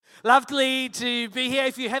Lovely to be here.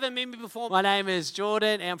 If you haven't met me before, my name is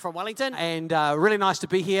Jordan, and I'm from Wellington, and really nice to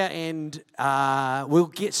be here, and we'll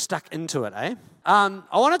get stuck into it, eh? I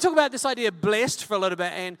want to talk about this idea of blessed for a little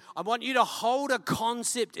bit, and I want you to hold a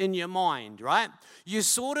concept in your mind, right? You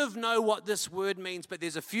sort of know what this word means, but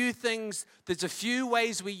there's a few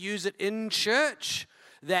ways we use it in church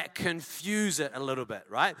that confuse it a little bit,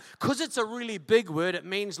 right? Because it's a really big word, it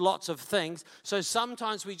means lots of things. So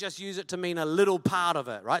sometimes we just use it to mean a little part of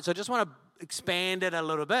it, right? So I just want to expand it a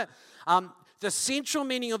little bit. The central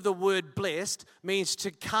meaning of the word blessed means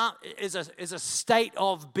is a state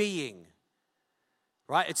of being,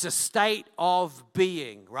 right? It's a state of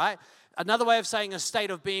being, right? Another way of saying a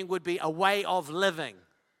state of being would be a way of living.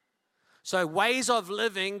 So ways of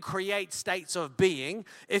living create states of being.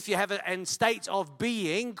 And states of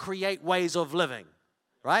being create ways of living,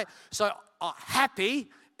 right? So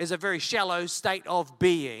happy is a very shallow state of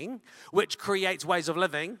being, which creates ways of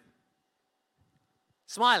living.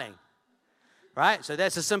 Smiling, right? So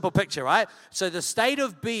that's a simple picture, right? So the state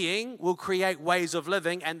of being will create ways of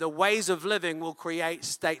living, and the ways of living will create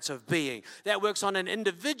states of being. That works on an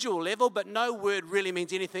individual level, but no word really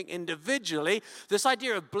means anything individually. This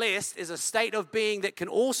idea of blessed is a state of being that can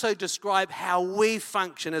also describe how we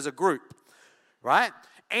function as a group, right?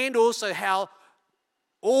 And also how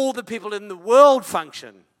all the people in the world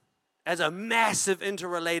function as a massive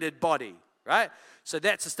interrelated body, right? So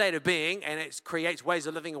that's a state of being, and it creates ways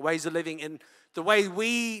of living, and ways of living in the way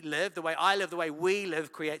we live, the way I live, the way we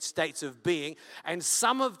live creates states of being. And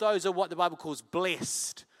some of those are what the Bible calls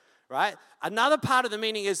blessed, right? Another part of the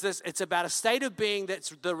meaning is this: it's about a state of being that's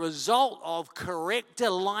the result of correct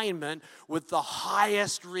alignment with the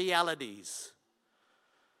highest realities,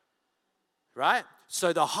 right?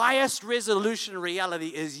 So the highest resolution reality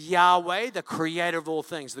is Yahweh, the creator of all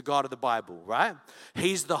things, the God of the Bible, right?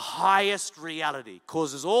 He's the highest reality,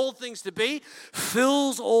 causes all things to be,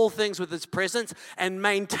 fills all things with his presence, and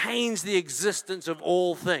maintains the existence of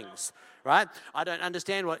all things, right? I don't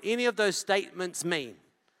understand what any of those statements mean,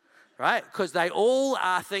 right? Because they all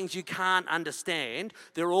are things you can't understand.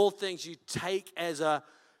 They're all things you take as a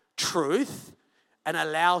truth and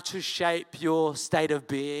allow to shape your state of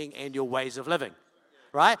being and your ways of living.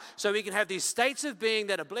 Right? So we can have these states of being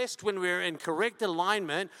that are blessed when we're in correct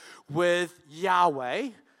alignment with Yahweh,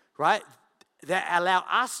 right? That allow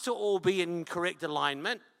us to all be in correct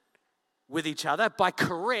alignment with each other. By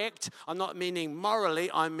correct, I'm not meaning morally,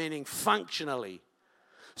 I'm meaning functionally.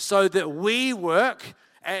 So that we work,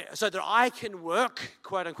 so that I can work,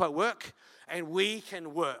 quote unquote work, and we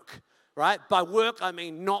can work, right? By work, I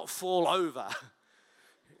mean not fall over.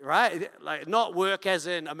 Right? Like not work as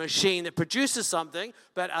in a machine that produces something,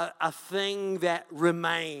 but a thing that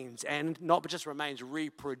remains, and not just remains,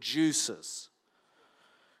 reproduces.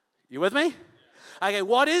 You with me? Okay,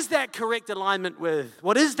 what is that correct alignment with?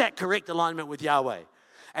 What is that correct alignment with Yahweh?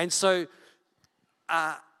 And so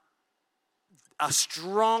a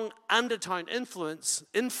strong undertone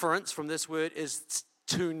inference from this word is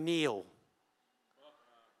to kneel.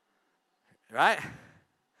 Right?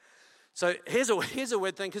 So here's a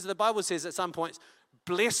weird thing, because the Bible says at some points,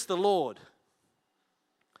 bless the Lord,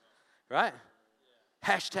 right?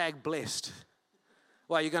 Hashtag blessed.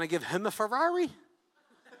 Well, are you going to give him a Ferrari?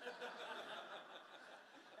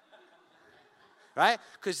 Right?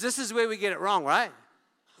 Because this is where we get it wrong, right?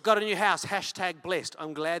 Got a new house, hashtag blessed.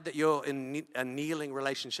 I'm glad that you're in a kneeling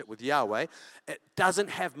relationship with Yahweh. It doesn't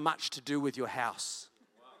have much to do with your house,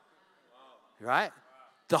 right?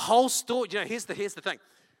 The whole story, here's the thing.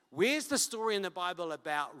 Where's the story in the Bible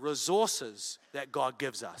about resources that God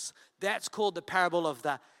gives us? That's called the parable of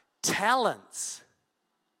the talents.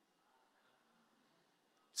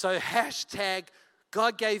 So hashtag,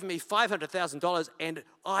 God gave me $500,000 and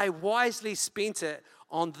I wisely spent it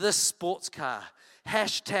on this sports car.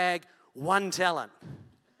 Hashtag one talent.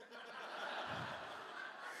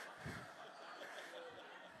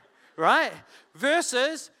 Right?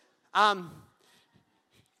 Versus,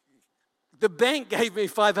 the bank gave me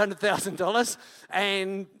 $500,000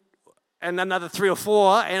 and another 3 or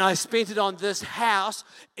 4, and I spent it on this house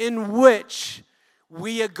in which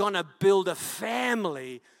we are going to build a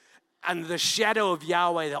family under the shadow of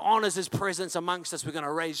Yahweh that honors his presence amongst us. We're going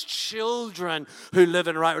to raise children who live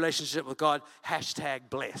in right relationship with God. Hashtag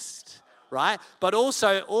blessed, right? But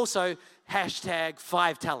also hashtag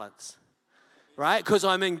 5 talents, right? Because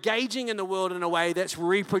I'm engaging in the world in a way that's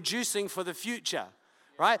reproducing for the future.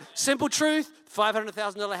 Right? Simple truth,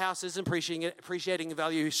 $500,000 house is appreciating the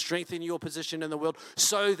value, strengthening your position in the world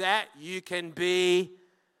so that you can be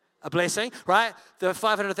a blessing, right? The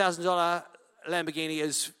 $500,000 Lamborghini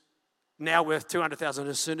is now worth $200,000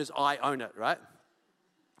 as soon as I own it, right?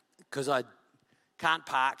 because I can't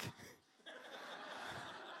park.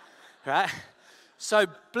 Right? So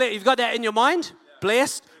you've got that in your mind?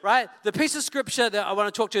 Blessed, right? The piece of scripture that I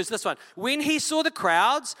want to talk to is this one. When he saw the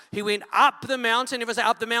crowds, he went up the mountain. Everyone say,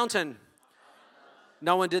 up the mountain.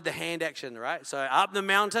 No one did the hand action, right? So up the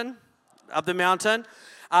mountain.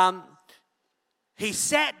 He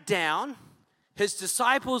sat down. His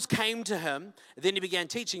disciples came to him. Then he began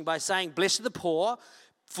teaching by saying, blessed are the poor,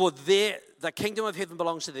 for the kingdom of heaven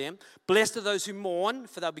belongs to them. Blessed are those who mourn,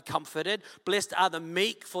 for they'll be comforted. Blessed are the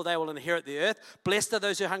meek, for they will inherit the earth. Blessed are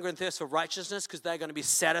those who hunger and thirst for righteousness, because they're going to be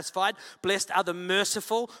satisfied. Blessed are the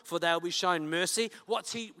merciful, for they will be shown mercy.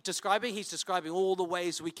 What's he describing? He's describing all the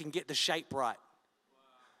ways we can get the shape right.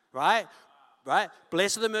 Right?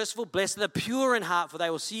 Blessed are the merciful, blessed are the pure in heart, for they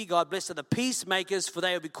will see God. Blessed are the peacemakers, for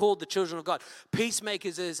they will be called the children of God.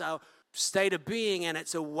 Peacemakers is a state of being, and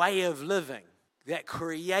it's a way of living that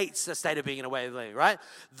creates a state of being and a way of living, right?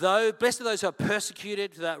 Blessed are those who are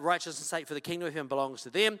persecuted for that righteousness' sake, for the kingdom of heaven belongs to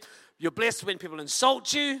them. You're blessed when people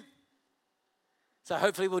insult you. So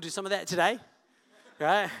hopefully we'll do some of that today,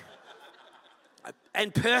 right?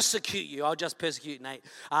 And persecute you. I'll just persecute Nate.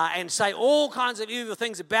 And say all kinds of evil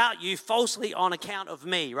things about you falsely on account of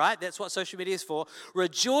me, right? That's what social media is for.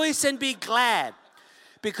 Rejoice and be glad,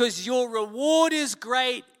 because your reward is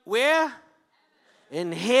great. Where?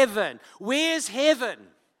 In heaven. Where's heaven?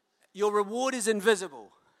 Your reward is invisible,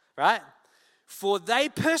 right? For they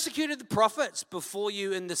persecuted the prophets before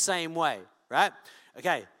you in the same way, right?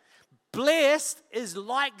 Okay. Blessed is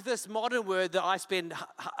like this modern word that I spend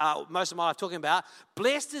most of my life talking about.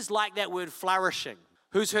 Blessed is like that word flourishing.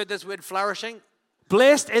 Who's heard this word flourishing?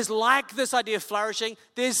 Blessed is like this idea of flourishing.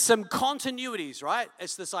 There's some continuities, right?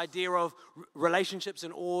 It's this idea of relationships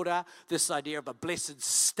in order, this idea of a blessed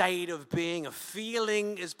state of being, a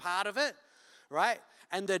feeling is part of it, right?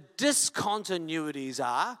 And the discontinuities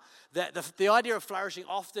are that the idea of flourishing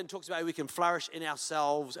often talks about how we can flourish in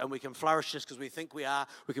ourselves, and we can flourish just because we think we are.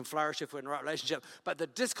 We can flourish if we're in the right relationship. But the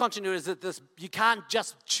discontinuity is that you can't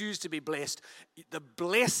just choose to be blessed. The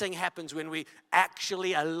blessing happens when we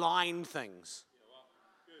actually align things.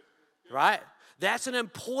 Right? That's an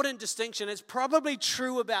important distinction. It's probably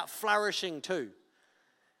true about flourishing too.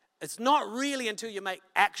 It's not really until you make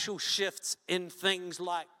actual shifts in things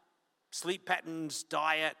like sleep patterns,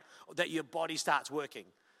 diet, that your body starts working.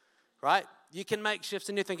 Right? You can make shifts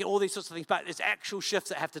in your thinking, all these sorts of things, but it's actual shifts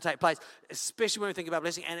that have to take place, especially when we think about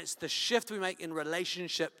blessing, and it's the shift we make in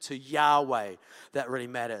relationship to Yahweh that really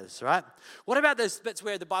matters, right? What about those bits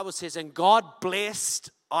where the Bible says, and God blessed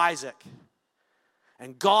Isaac?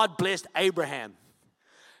 And God blessed Abraham.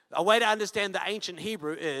 A way to understand the ancient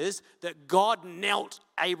Hebrew is that God knelt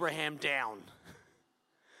Abraham down.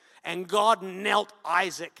 And God knelt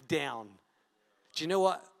Isaac down. Do you know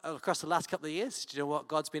what, across the last couple of years, do you know what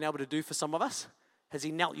God's been able to do for some of us? Has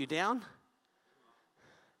he knelt you down?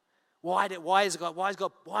 Why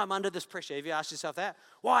I'm under this pressure? Have you asked yourself that?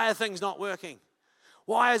 Why are things not working?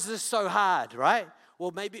 Why is this so hard, right?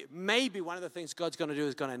 Well, maybe one of the things God's going to do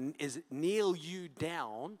is kneel you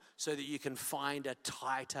down so that you can find a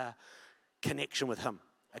tighter connection with him,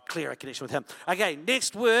 a clearer connection with him. Okay,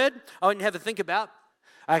 next word I want you to have to think about,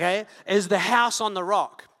 okay, is the house on the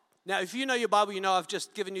rock. Now, if you know your Bible, you know I've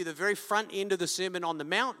just given you the very front end of the Sermon on the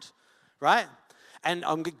Mount, right? And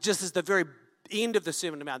just as the very end of the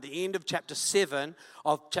Sermon on the Mount, the end of chapter 7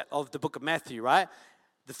 of the book of Matthew, right?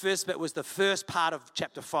 The first bit was the first part of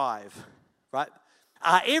chapter 5, right?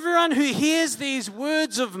 Everyone who hears these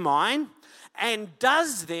words of mine and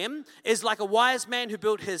does them is like a wise man who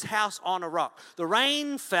built his house on a rock. The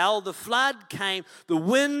rain fell, the flood came, the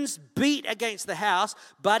winds beat against the house,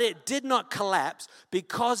 but it did not collapse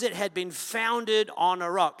because it had been founded on a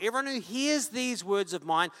rock. Everyone who hears these words of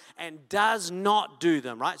mine and does not do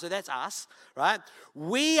them, right? So that's us, right?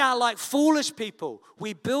 We are like foolish people.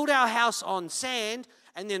 We build our house on sand,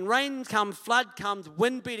 and then rain comes, flood comes,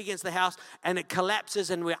 wind beat against the house, and it collapses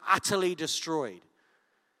and we're utterly destroyed.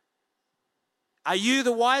 Are you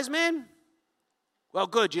the wise man? Well,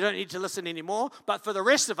 good, you don't need to listen anymore. But for the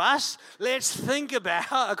rest of us, let's think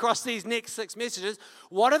about, across these next 6 messages,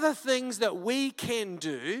 what are the things that we can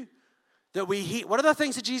do, that we hear? What are the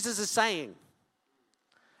things that Jesus is saying?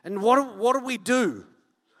 And what do we do?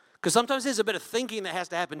 Because sometimes there's a bit of thinking that has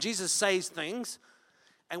to happen. Jesus says things,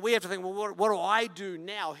 and we have to think, well, what do I do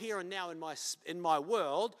now, here and now in my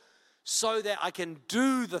world, so that I can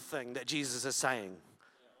do the thing that Jesus is saying?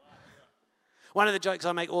 One of the jokes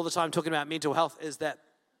I make all the time talking about mental health is that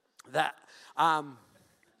I'm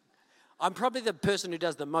probably the person who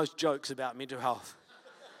does the most jokes about mental health.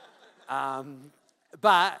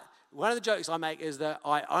 But one of the jokes I make is that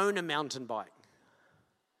I own a mountain bike.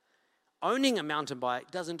 owning a mountain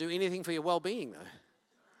bike doesn't do anything for your well-being, though.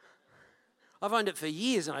 I've owned it for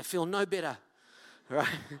years and I feel no better, right?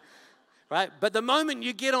 Right? But the moment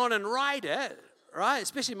you get on and ride it, right,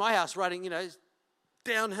 especially my house riding,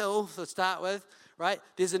 downhill to start with, right?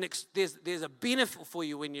 There's a benefit for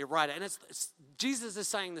you when you ride it, and it's Jesus is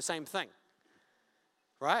saying the same thing,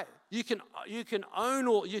 right? You can own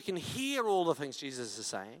or you can hear all the things Jesus is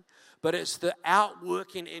saying, but it's the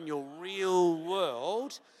outworking in your real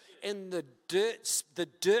world, in the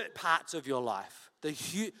dirt parts of your life,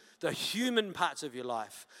 the human parts of your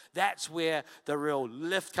life. That's where the real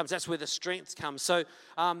lift comes. That's where the strength comes. So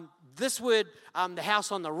this word, the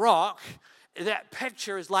house on the rock, that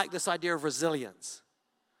picture is like this idea of resilience,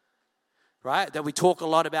 right? That we talk a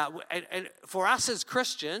lot about. And for us as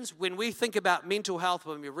Christians, when we think about mental health,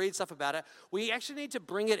 when we read stuff about it, we actually need to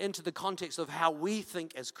bring it into the context of how we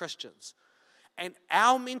think as Christians. And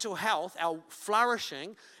our mental health, our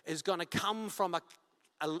flourishing, is going to come from a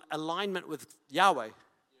alignment with Yahweh.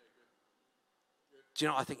 Do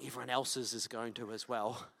you know, I think everyone else's is going to as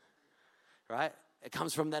well, right? It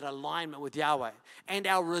comes from that alignment with Yahweh. And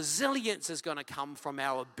our resilience is going to come from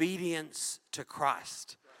our obedience to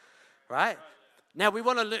Christ, right? Now, we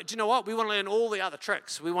want to learn, do you know what? We want to learn all the other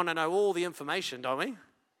tricks. We want to know all the information, don't we?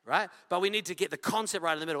 Right? But we need to get the concept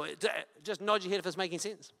right in the middle. Just nod your head if it's making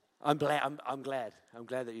sense. I'm glad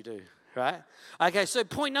that you do, right? Okay, so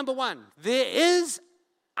point number 1. There is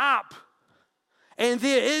up and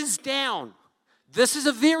there is down. This is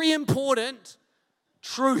a very important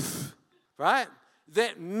truth, right?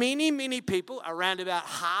 That many, many people, around about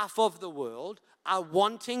half of the world, are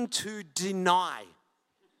wanting to deny.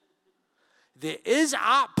 There is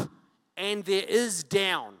up and there is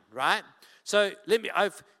down, right? So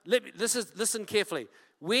listen carefully.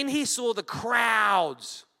 When he saw the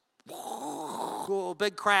crowds,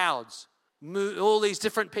 big crowds, all these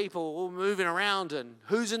different people all moving around, and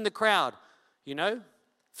who's in the crowd?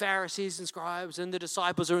 Pharisees and scribes, and the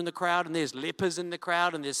disciples are in the crowd, and there's lepers in the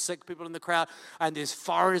crowd, and there's sick people in the crowd, and there's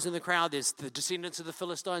foreigners in the crowd, there's the descendants of the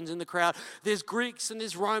Philistines in the crowd, there's Greeks and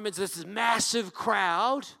there's Romans, there's this massive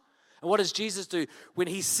crowd. And what does Jesus do? When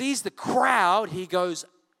he sees the crowd, he goes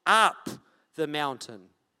up the mountain.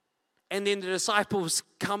 And then the disciples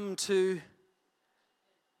come to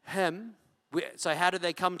him. So how do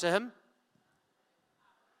they come to him?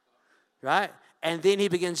 Right? And then he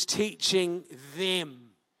begins teaching them.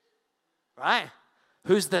 Right?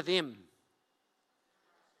 Who's the them?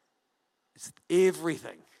 It's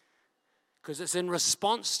everything. Because it's in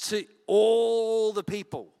response to all the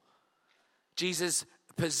people. Jesus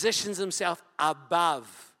positions himself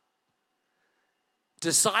above.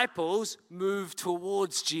 Disciples move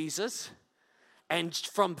towards Jesus. And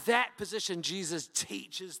from that position, Jesus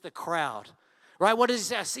teaches the crowd. Right? What does he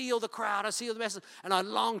say? I see all the crowd, I see all the masses, and I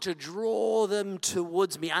long to draw them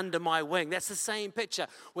towards me under my wing. That's the same picture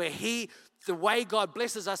where the way God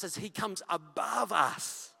blesses us is he comes above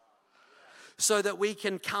us so that we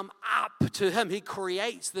can come up to him. He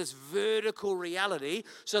creates this vertical reality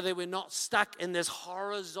so that we're not stuck in this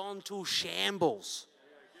horizontal shambles.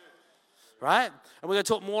 Right? And we're going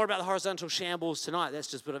to talk more about the horizontal shambles tonight. That's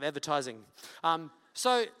just a bit of advertising.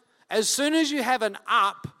 So as soon as you have an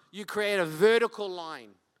up, you create a vertical line,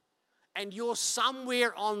 and you're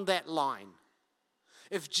somewhere on that line.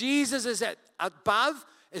 If Jesus is above,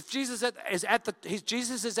 if Jesus is at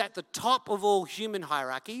the top of all human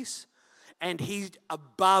hierarchies, and he's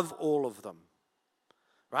above all of them,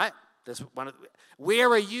 right? Where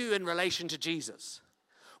are you in relation to Jesus?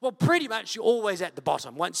 Well, pretty much you're always at the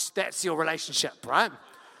bottom once that's your relationship, right?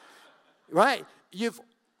 Right? You've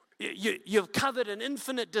covered an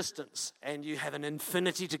infinite distance and you have an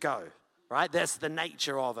infinity to go, right? That's the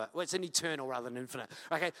nature of it. Well, it's an eternal rather than infinite.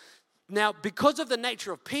 Okay, now because of the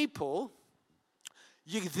nature of people,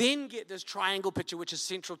 you then get this triangle picture which is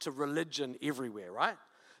central to religion everywhere, right?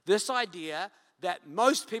 This idea that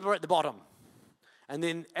most people are at the bottom. And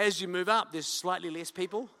then as you move up, there's slightly less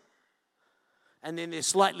people. And then there's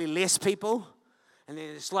slightly less people. And then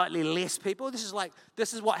there's slightly less people. This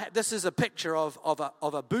is a picture of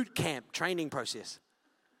a boot camp training process.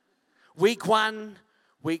 Week 1,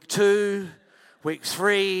 week 2, week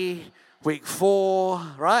 3, week 4,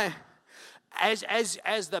 right?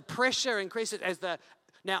 As the pressure increases,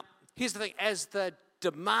 now here's the thing: as the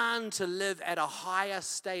demand to live at a higher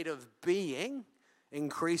state of being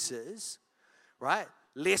increases, right?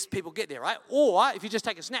 Less people get there, right? Or if you just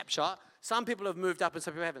take a snapshot, some people have moved up and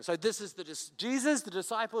some people haven't. So this is Jesus, the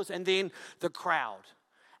disciples, and then the crowd.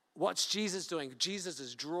 What's Jesus doing? Jesus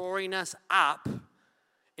is drawing us up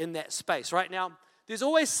in that space. Right now, there's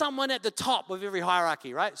always someone at the top of every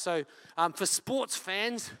hierarchy, right? So for sports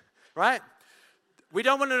fans, right? We're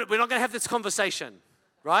not going to have this conversation,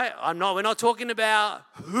 right? We're not talking about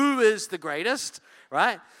who is the greatest,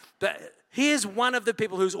 right? But here's one of the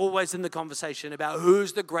people who's always in the conversation about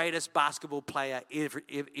who's the greatest basketball player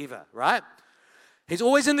ever, right? He's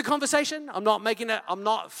always in the conversation. I'm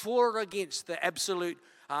not for or against the absolute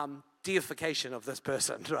deification of this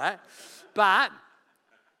person, right? But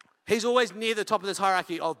he's always near the top of this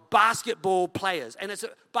hierarchy of basketball players. And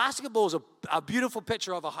basketball is a beautiful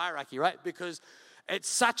picture of a hierarchy, right? Because it's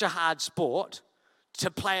such a hard sport to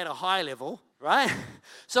play at a high level, right?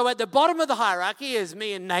 So at the bottom of the hierarchy is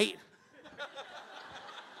me and Nate,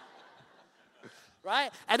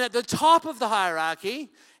 right? And at the top of the hierarchy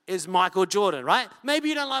is Michael Jordan, right? Maybe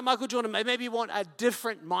you don't like Michael Jordan. Maybe you want a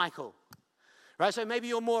different Michael, right? So maybe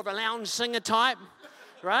you're more of a lounge singer type,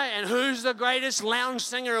 right? And who's the greatest lounge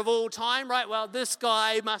singer of all time, right? Well, this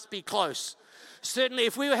guy must be close. Certainly,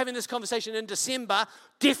 if we were having this conversation in December,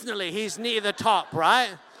 definitely he's near the top, right?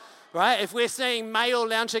 Right? If we're saying male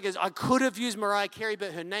lounge singers, I could have used Mariah Carey,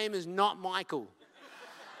 but her name is not Michael,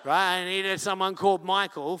 right? I needed someone called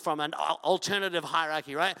Michael from an alternative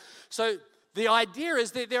hierarchy, right? So the idea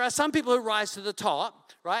is that there are some people who rise to the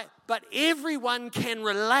top, right? But everyone can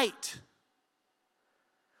relate.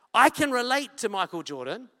 I can relate to Michael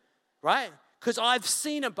Jordan, right? Because I've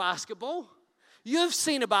seen a basketball. You've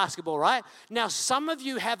seen a basketball, right? Now, some of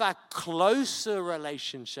you have a closer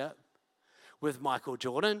relationship with Michael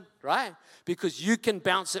Jordan, right? Because you can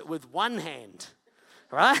bounce it with one hand,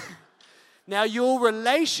 right? Now, your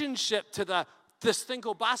relationship to this thing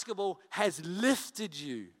called basketball has lifted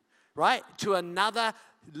you, right, to another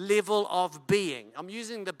level of being. I'm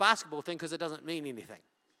using the basketball thing because it doesn't mean anything,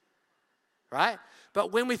 right?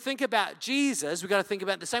 But when we think about Jesus, we've got to think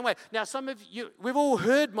about it the same way. Now, some of you, we've all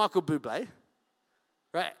heard Michael Bublé,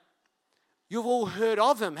 right? You've all heard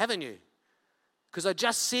of him, haven't you? Because I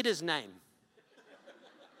just said his name.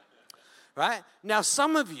 Right? Now,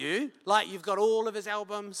 some of you, like you've got all of his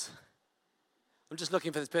albums. I'm just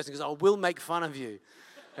looking for this person because I will make fun of you.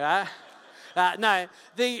 Right?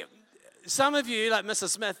 Some of you, like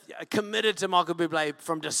Mrs. Smith, are committed to Michael Bublé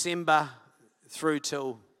from December through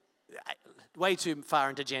till way too far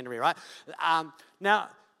into January, right? Now,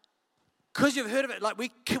 because you've heard of it, like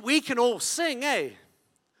we can all sing, eh?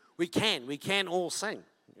 We can all sing,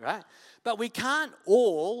 right? But we can't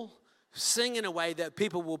all sing in a way that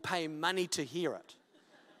people will pay money to hear it,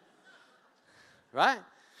 right?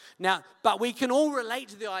 Now, but we can all relate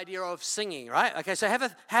to the idea of singing, right? Okay, so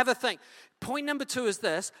have a think. Point number 2 is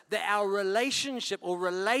this, that our relationship or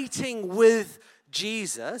relating with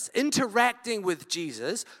Jesus, interacting with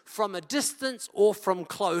Jesus from a distance or from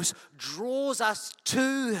close, draws us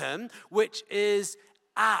to him, which is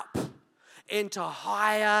up into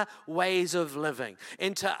higher ways of living,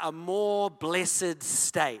 into a more blessed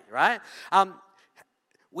state, right?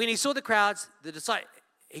 When he saw the crowds,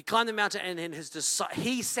 he climbed the mountain and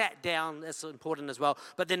he sat down. That's important as well.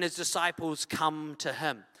 But then his disciples come to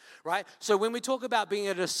him, right? So when we talk about being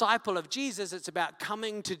a disciple of Jesus, it's about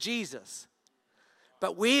coming to Jesus.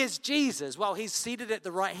 But where's Jesus? Well, he's seated at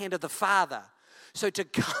the right hand of the Father. So to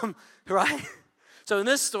come, right? So in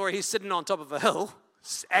this story, he's sitting on top of a hill.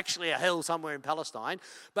 It's actually a hill somewhere in Palestine,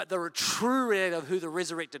 but the true reality of who the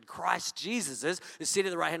resurrected Christ Jesus is seated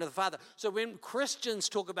at the right hand of the Father. So when Christians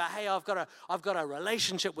talk about, hey, I've got a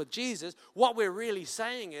relationship with Jesus, what we're really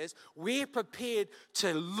saying is we're prepared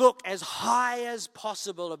to look as high as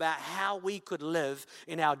possible about how we could live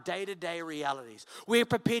in our day-to-day realities. We're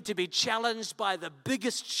prepared to be challenged by the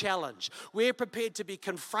biggest challenge. We're prepared to be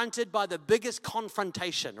confronted by the biggest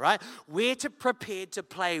confrontation, right? We're prepared to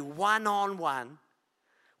play one-on-one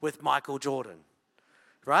with Michael Jordan,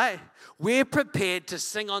 right? We're prepared to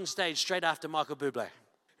sing on stage straight after Michael Bublé,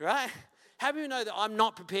 right? How do you know that I'm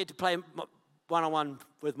not prepared to play one-on-one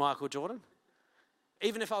with Michael Jordan?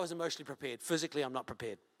 Even if I was emotionally prepared, physically I'm not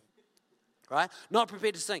prepared, right? Not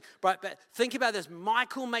prepared to sing, right? But think about this.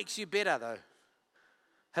 Michael makes you better, though.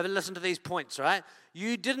 Have a listen to these points, right?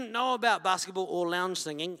 You didn't know about basketball or lounge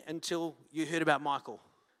singing until you heard about Michael.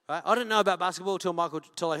 Right? I didn't know about basketball till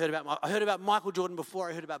I heard about Michael Jordan before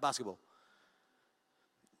I heard about basketball.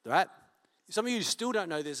 Right? Some of you still don't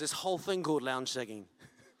know there's this whole thing called lounge singing.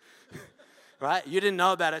 Right? You didn't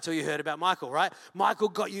know about it till you heard about Michael, right? Michael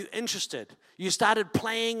got you interested. You started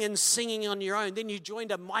playing and singing on your own. Then you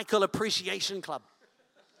joined a Michael Appreciation Club.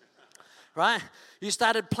 Right? You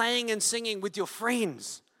started playing and singing with your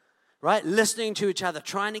friends. Right? Listening to each other,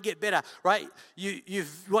 trying to get better, right?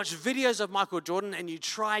 You've watched videos of Michael Jordan and you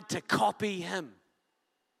tried to copy him,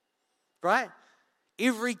 right?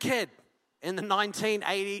 Every kid in the late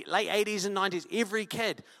 80s and 90s, every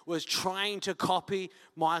kid was trying to copy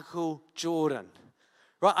Michael Jordan.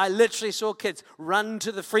 Right? I literally saw kids run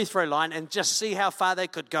to the free throw line and just see how far they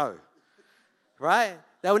could go. Right?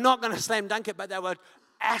 They were not going to slam dunk it, but they were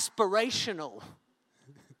aspirational.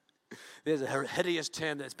 There's a hideous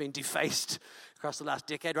term that's been defaced across the last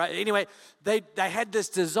decade, right? Anyway, they had this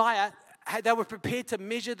desire. They were prepared to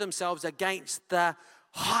measure themselves against the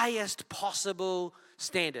highest possible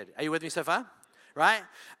standard. Are you with me so far? Right?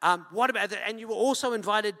 What about that? And you were also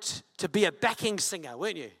invited to be a backing singer,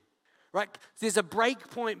 weren't you? Right? There's a break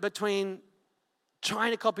point between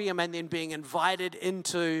trying to copy him and then being invited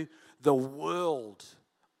into the world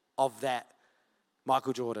of that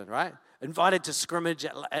Michael Jordan, right? Invited to scrimmage,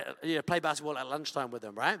 play basketball at lunchtime with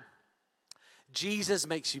him, right? Jesus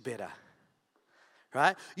makes you better,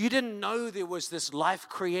 right? You didn't know there was this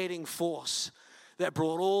life-creating force that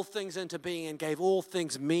brought all things into being and gave all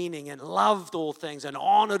things meaning and loved all things and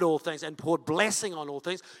honored all things and poured blessing on all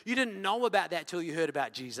things. You didn't know about that till you heard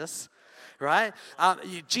about Jesus, right?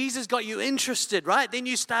 Jesus got you interested, right? Then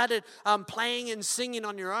you started playing and singing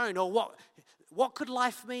on your own. Or what could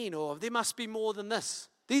life mean? Or there must be more than this.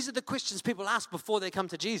 These are the questions people ask before they come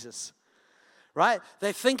to Jesus, right?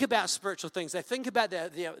 They think about spiritual things. They think about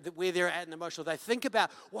where they're at in emotional. They think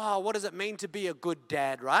about, wow, what does it mean to be a good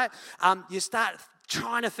dad, right? You start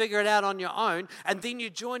trying to figure it out on your own, and then you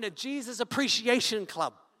join a Jesus appreciation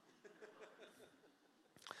club,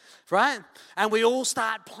 right? And we all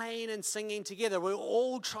start playing and singing together. We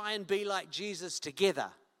all try and be like Jesus together,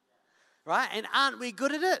 right? And aren't we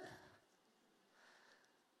good at it?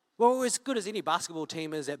 Well, we're as good as any basketball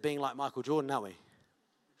team is at being like Michael Jordan, aren't we?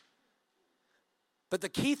 But the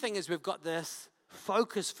key thing is we've got this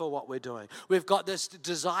focus for what we're doing. We've got this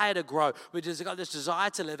desire to grow. We've just got this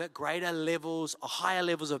desire to live at greater levels, or higher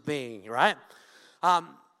levels of being, right?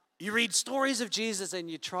 You read stories of Jesus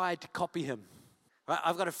and you try to copy him. Right?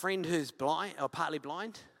 I've got a friend who's blind, or partly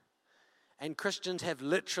blind, and Christians have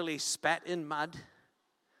literally spat in mud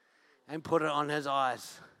and put it on his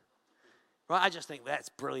eyes. Right? I just think that's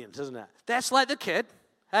brilliant, isn't it? That's like the kid.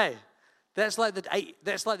 Hey, that's like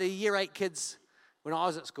the year 8 kids when I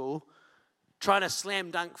was at school trying to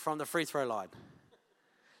slam dunk from the free throw line.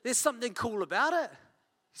 There's something cool about it.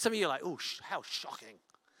 Some of you are like, oh, how shocking,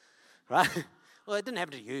 right? Well, it didn't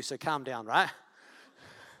happen to you, so calm down, right?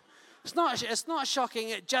 It's not shocking.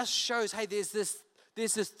 It just shows, hey, there's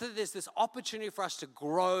this opportunity for us to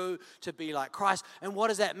grow, to be like Christ. And what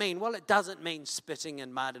does that mean? Well, it doesn't mean spitting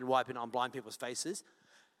in mud and wiping on blind people's faces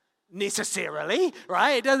necessarily,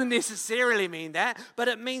 right? It doesn't necessarily mean that, but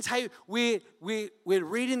it means, hey, we're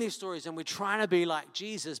reading these stories and we're trying to be like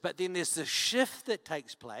Jesus, but then there's the shift that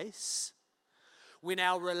takes place when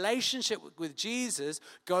our relationship with Jesus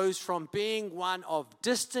goes from being one of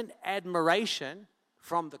distant admiration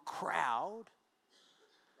from the crowd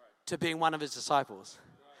to being one of his disciples,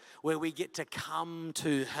 where we get to come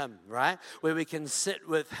to him, right? Where we can sit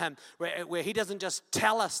with him, where he doesn't just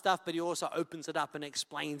tell us stuff, but he also opens it up and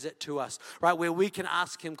explains it to us, right? Where we can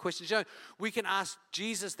ask him questions. You know, we can ask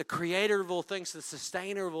Jesus, the creator of all things, the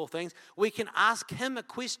sustainer of all things. We can ask him a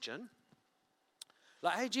question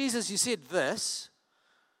like, hey, Jesus, you said this.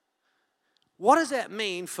 What does that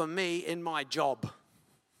mean for me in my job?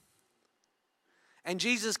 And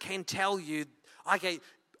Jesus can tell you, okay,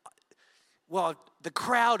 well, the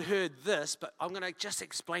crowd heard this, but I'm going to just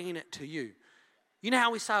explain it to you. You know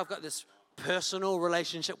how we say I've got this personal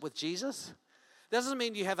relationship with Jesus? That doesn't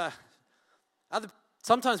mean you have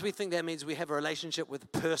sometimes we think that means we have a relationship with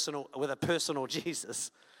a personal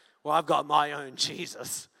Jesus. Well, I've got my own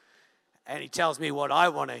Jesus, and he tells me what I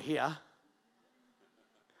want to hear.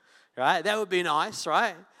 Right? That would be nice,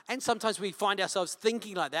 right? And sometimes we find ourselves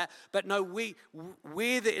thinking like that, but no,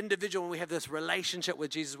 we're the individual and we have this relationship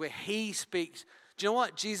with Jesus where he speaks. Do you know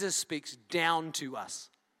what? Jesus speaks down to us.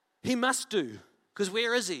 He must do, because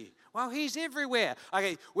where is he? Well, he's everywhere.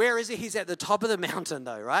 Okay, where is he? He's at the top of the mountain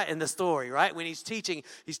though, right? In the story, right? When he's teaching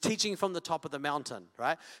from the top of the mountain,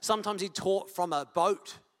 right? Sometimes he taught from a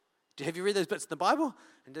boat. Have you read those bits in the Bible?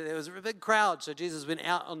 And there was a big crowd, so Jesus went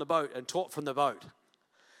out on the boat and taught from the boat.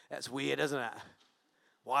 That's weird, isn't it?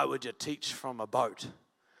 Why would you teach from a boat?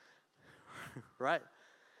 Right?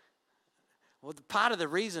 Well, part of the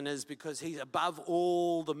reason is because he's above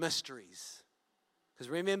all the mysteries. Because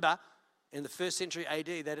remember, in the 1st century AD,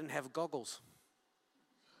 they didn't have goggles.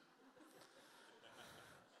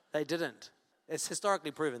 They didn't. It's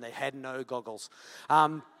historically proven they had no goggles.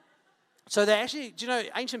 So they actually, do you know,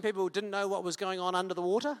 ancient people didn't know what was going on under the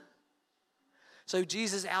water? So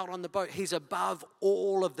Jesus out on the boat, he's above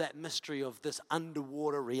all of that mystery of this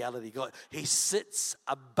underwater reality. God, he sits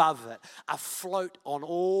above it, afloat on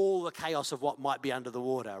all the chaos of what might be under the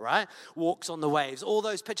water, right? Walks on the waves. All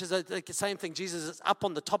those pictures are the same thing. Jesus is up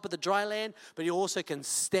on the top of the dry land, but he also can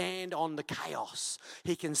stand on the chaos.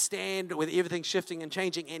 He can stand with everything shifting and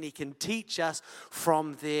changing, and he can teach us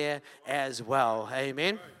from there as well.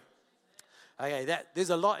 Amen? Okay, there's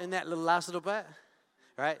a lot in that last little bit.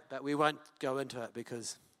 Right, but we won't go into it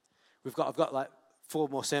because I've got like 4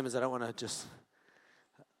 more sermons. I don't want to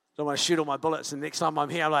shoot all my bullets. And next time I'm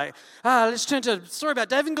here, I'm like, let's turn to a story about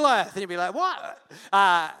David and Goliath. And you'll be like, what?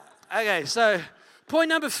 Okay, so point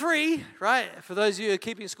number 3, right? For those of you who are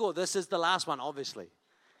keeping score, this is the last one, obviously,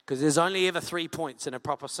 because there's only ever 3 points in a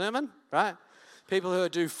proper sermon, right? People who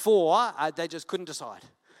do 4, they just couldn't decide,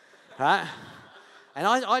 right? And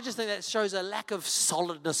I just think that shows a lack of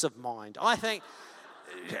solidness of mind. I think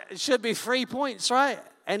it should be 3 points, right?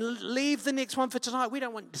 And leave the next one for tonight. We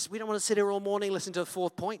don't want to sit here all morning, listen to a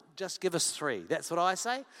 4th point. Just give us 3. That's what I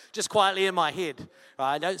say. Just quietly in my head.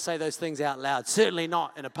 Right? I don't say those things out loud. Certainly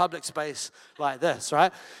not in a public space like this,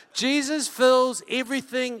 right? Jesus fills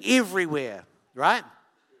everything everywhere, right?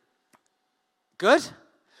 Good?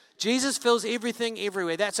 Jesus fills everything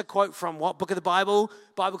everywhere. That's a quote from what book of the Bible?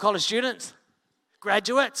 Bible college students?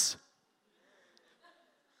 Graduates?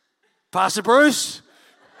 Pastor Bruce?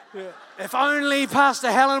 Yeah. If only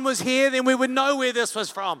Pastor Helen was here, then we would know where this was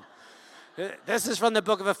from. This is from the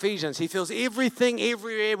book of Ephesians. He fills everything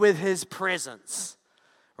everywhere with his presence.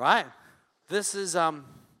 Right? This is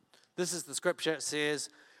the scripture. It says,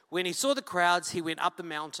 when he saw the crowds, he went up the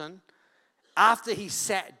mountain. After he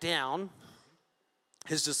sat down,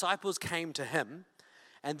 his disciples came to him,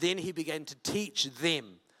 and then he began to teach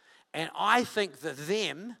them. And I think that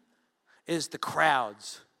them is the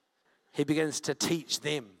crowds. He begins to teach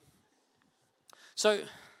them. So,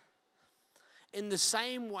 in the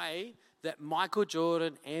same way that Michael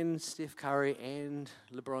Jordan and Steph Curry and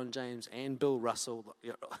LeBron James and Bill Russell,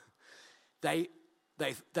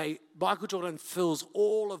 Michael Jordan fills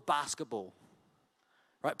all of basketball,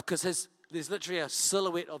 right? Because there's literally a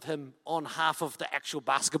silhouette of him on half of the actual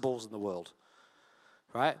basketballs in the world,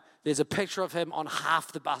 right? There's a picture of him on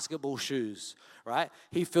half the basketball shoes, right?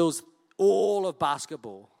 He fills all of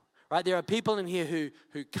basketball. Right? There are people in here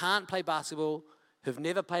who can't play basketball, who've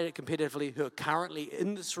never played it competitively, who are currently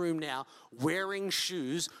in this room now wearing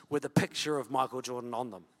shoes with a picture of Michael Jordan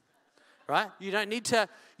on them. Right? You don't need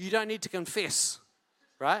to confess.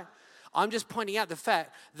 Right? I'm just pointing out the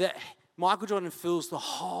fact that Michael Jordan fills the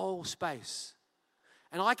whole space.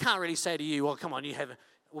 And I can't really say to you, well, come on,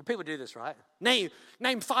 people do this, right? Name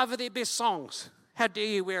 5 of their best songs. How dare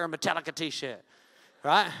you wear a Metallica t-shirt?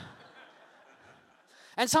 Right?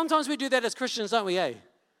 And sometimes we do that as Christians, don't we, eh?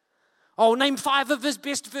 Oh, name 5 of his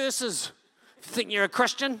best verses. You think you're a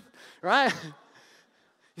Christian, right?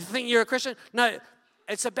 You think you're a Christian? No,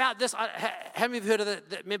 it's about this. How many of you heard of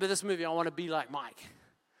that? Remember this movie, I Want to Be Like Mike?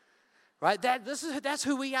 Right? That's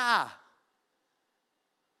who we are.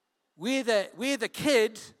 We're the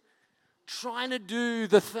kid trying to do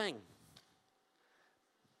the thing.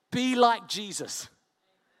 Be like Jesus.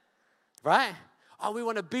 Right? Oh, we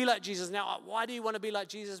want to be like Jesus. Now, why do you want to be like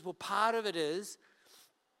Jesus? Well, part of it is,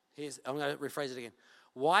 I'm going to rephrase it again.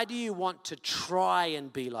 Why do you want to try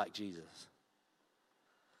and be like Jesus?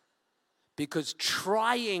 Because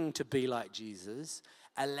trying to be like Jesus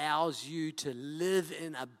allows you to live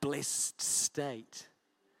in a blessed state.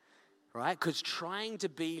 Right? Because trying to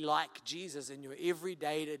be like Jesus in your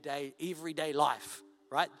everyday life,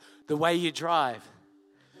 right? The way you drive.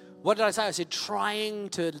 What did I say? I said trying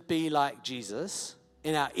to be like Jesus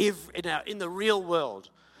in the real world,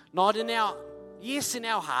 not in our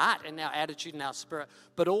heart and our attitude and our spirit,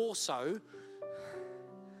 but also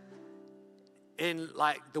in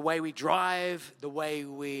like the way we drive, the way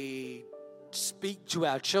we speak to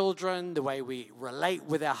our children, the way we relate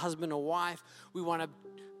with our husband or wife.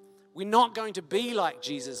 We're not going to be like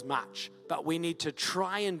Jesus much, but we need to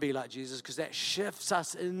try and be like Jesus because that shifts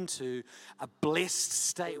us into a blessed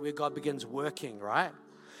state where God begins working, right?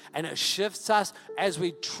 And it shifts us as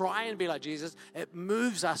we try and be like Jesus. It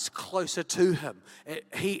moves us closer to him. And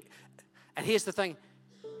here's the thing.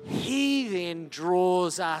 He then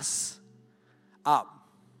draws us up.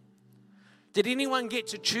 Did anyone get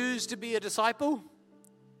to choose to be a disciple?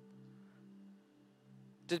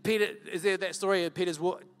 Is there that story of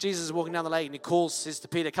Jesus is walking down the lake and he says to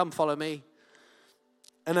Peter, come follow me.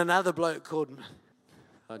 And another bloke called,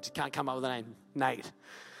 I can't come up with a name, Nate.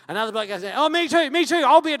 Another bloke goes, oh, me too,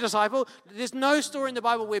 I'll be a disciple. There's no story in the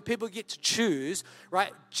Bible where people get to choose,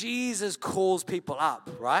 right? Jesus calls people up,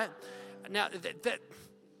 right? Now,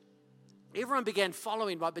 everyone began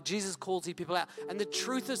following, right? But Jesus calls these people out. And the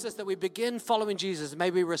truth is this, that we begin following Jesus.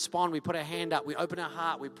 Maybe we respond, we put our hand up, we open our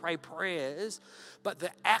heart, we pray prayers. But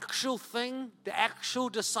the actual thing, the actual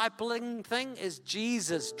discipling thing is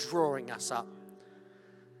Jesus drawing us up.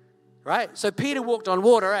 Right? So Peter walked on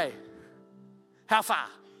water, eh? How far?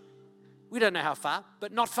 We don't know how far,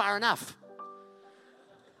 but not far enough.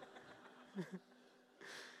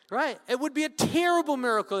 Right? It would be a terrible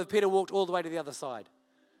miracle if Peter walked all the way to the other side.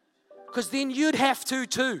 Because then you'd have to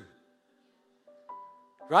too.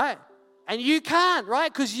 Right? And you can't,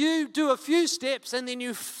 right? Because you do a few steps and then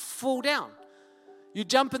you fall down. You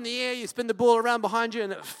jump in the air, you spin the ball around behind you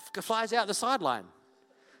and it flies out the sideline.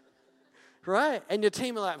 Right? And your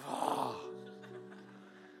team are like, oh.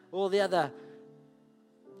 All the other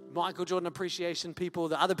Michael Jordan appreciation people,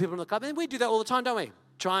 the other people in the club. And we do that all the time, don't we?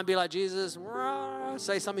 Try and be like Jesus,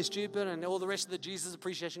 say something stupid, and all the rest of the Jesus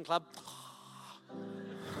appreciation club.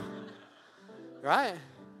 Right?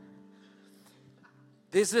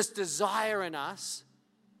 There's this desire in us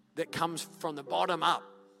that comes from the bottom up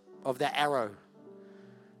of that arrow.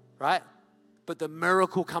 Right? But the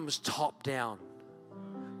miracle comes top down,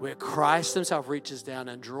 where Christ himself reaches down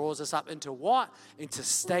and draws us up into what? Into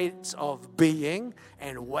states of being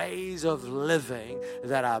and ways of living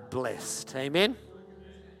that are blessed. Amen?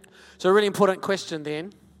 So a really important question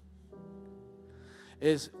then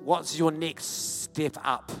is, what's your next step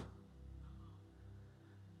up?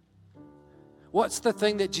 What's the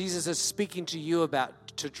thing that Jesus is speaking to you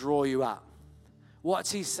about to draw you up?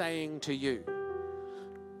 What's he saying to you?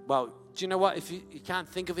 Well, do you know what? If you can't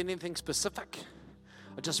think of anything specific,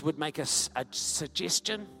 I just would make a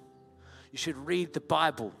suggestion. You should read the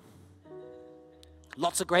Bible.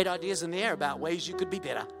 Lots of great ideas in there about ways you could be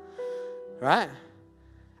better. Right?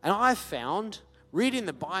 And I've found reading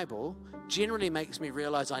the Bible generally makes me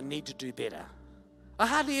realize I need to do better. I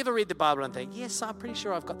hardly ever read the Bible and think, yes, I'm pretty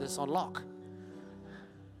sure I've got this on lock.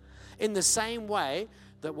 In the same way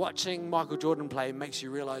that watching Michael Jordan play makes you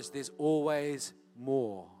realize there's always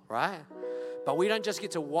more, right? But we don't just get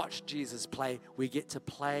to watch Jesus play, we get to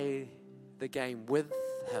play the game with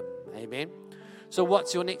him. Amen? So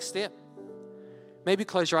what's your next step? Maybe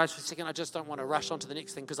close your eyes for a second. I just don't want to rush on to the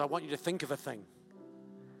next thing because I want you to think of a thing.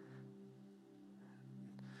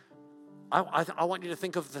 I want you to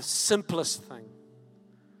think of the simplest thing.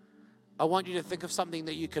 I want you to think of something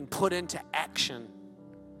that you can put into action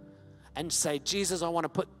and say, Jesus, I want to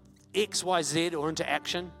put X, Y, Z or into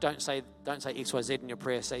action. Don't say X, Y, Z in your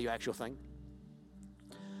prayer. Say your actual thing.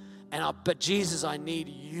 But Jesus, I need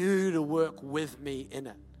you to work with me in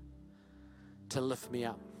it to lift me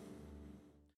up.